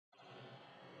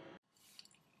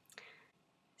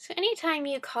So anytime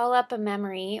you call up a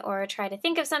memory or try to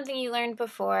think of something you learned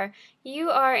before,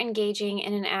 you are engaging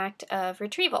in an act of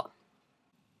retrieval.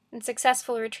 And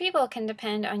successful retrieval can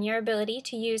depend on your ability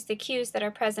to use the cues that are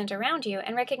present around you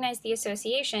and recognize the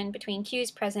association between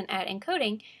cues present at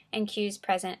encoding and cues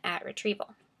present at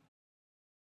retrieval.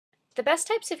 The best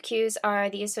types of cues are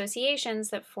the associations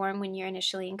that form when you're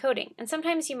initially encoding, and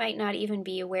sometimes you might not even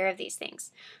be aware of these things.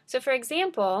 So for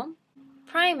example,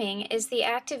 priming is the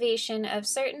activation of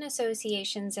certain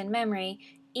associations in memory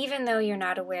even though you're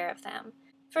not aware of them.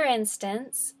 For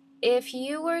instance, if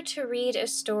you were to read a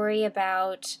story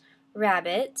about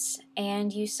rabbits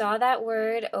and you saw that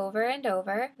word over and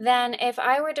over, then if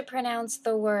I were to pronounce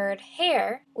the word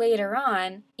hare later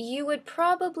on, you would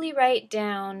probably write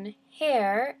down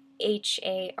hare,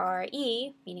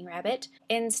 H-A-R-E, meaning rabbit,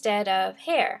 instead of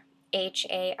hair,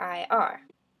 H-A-I-R.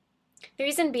 The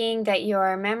reason being that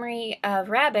your memory of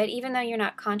rabbit, even though you're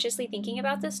not consciously thinking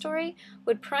about this story,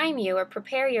 would prime you or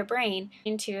prepare your brain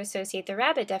to associate the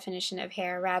rabbit definition of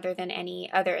hare rather than any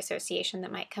other association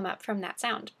that might come up from that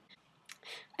sound.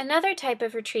 Another type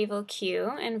of retrieval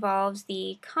cue involves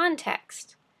the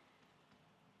context.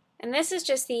 And this is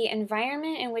just the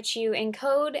environment in which you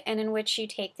encode and in which you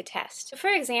take the test. For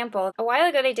example, a while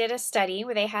ago they did a study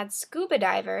where they had scuba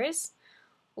divers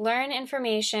learn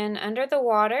information under the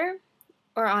water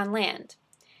or on land.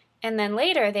 And then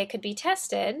later they could be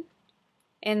tested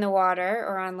in the water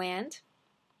or on land.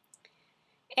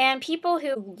 And people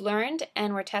who learned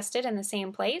and were tested in the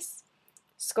same place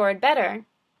scored better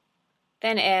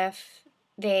than if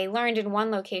they learned in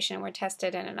one location and were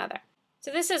tested in another. So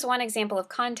this is one example of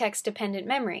context-dependent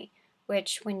memory,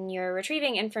 which when you're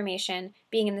retrieving information,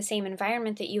 being in the same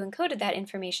environment that you encoded that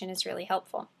information is really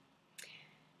helpful.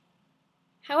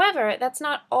 However, that's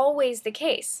not always the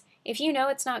case. If you know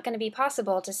it's not going to be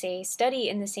possible to, say, study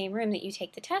in the same room that you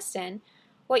take the test in,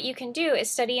 what you can do is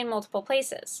study in multiple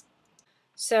places.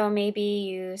 So maybe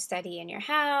you study in your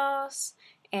house,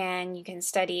 and you can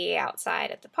study outside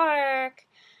at the park,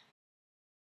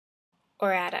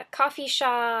 or at a coffee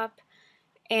shop,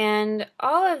 and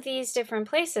all of these different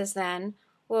places then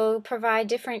will provide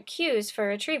different cues for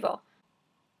retrieval.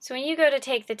 So when you go to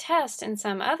take the test in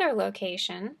some other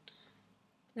location,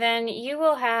 then you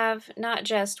will have not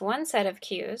just one set of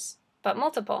cues, but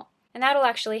multiple. And that'll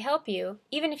actually help you,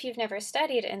 even if you've never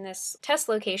studied in this test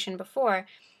location before,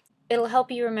 it'll help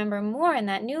you remember more in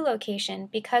that new location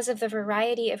because of the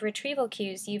variety of retrieval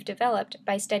cues you've developed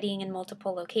by studying in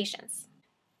multiple locations.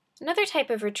 Another type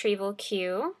of retrieval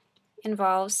cue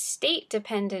involves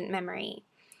state-dependent memory.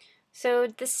 So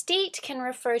the state can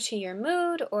refer to your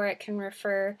mood, or it can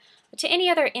refer to any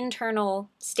other internal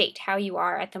state, how you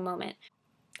are at the moment.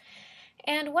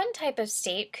 And one type of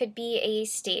state could be a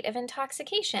state of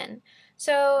intoxication.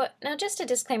 So now just a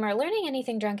disclaimer, learning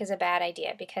anything drunk is a bad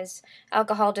idea because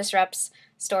alcohol disrupts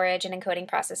storage and encoding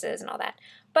processes and all that.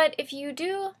 But if you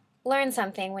do learn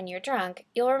something when you're drunk,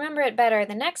 you'll remember it better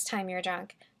the next time you're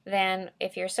drunk than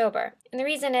if you're sober. And the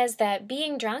reason is that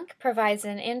being drunk provides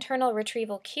an internal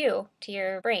retrieval cue to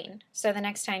your brain. So the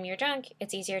next time you're drunk,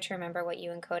 it's easier to remember what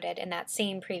you encoded in that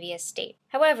same previous state.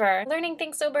 However, learning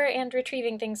things sober and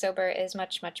retrieving things sober is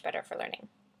much, much better for learning.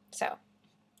 So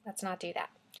let's not do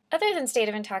that. Other than state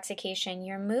of intoxication,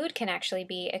 your mood can actually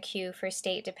be a cue for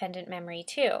state-dependent memory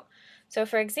too. So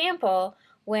for example,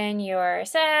 when you're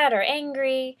sad or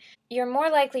angry, you're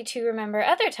more likely to remember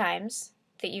other times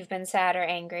that you've been sad or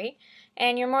angry,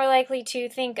 and you're more likely to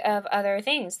think of other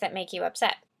things that make you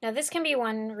upset. Now this can be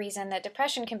one reason that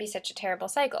depression can be such a terrible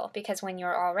cycle, because when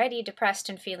you're already depressed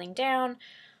and feeling down,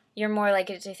 you're more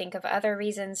likely to think of other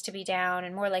reasons to be down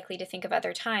and more likely to think of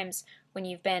other times when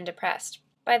you've been depressed.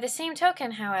 By the same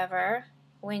token, however,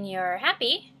 when you're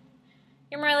happy,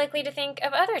 you're more likely to think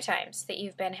of other times that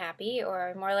you've been happy,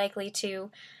 or more likely to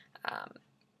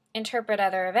interpret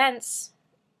other events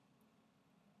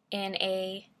in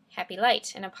a happy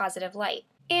light, in a positive light.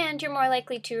 And you're more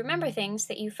likely to remember things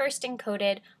that you first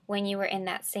encoded when you were in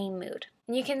that same mood.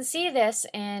 And you can see this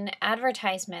in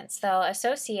advertisements. They'll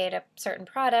associate a certain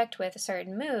product with a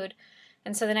certain mood,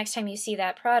 and so the next time you see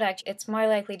that product, it's more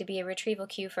likely to be a retrieval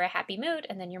cue for a happy mood,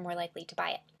 and then you're more likely to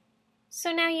buy it.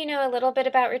 So now you know a little bit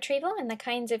about retrieval and the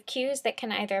kinds of cues that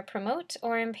can either promote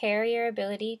or impair your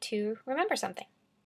ability to remember something.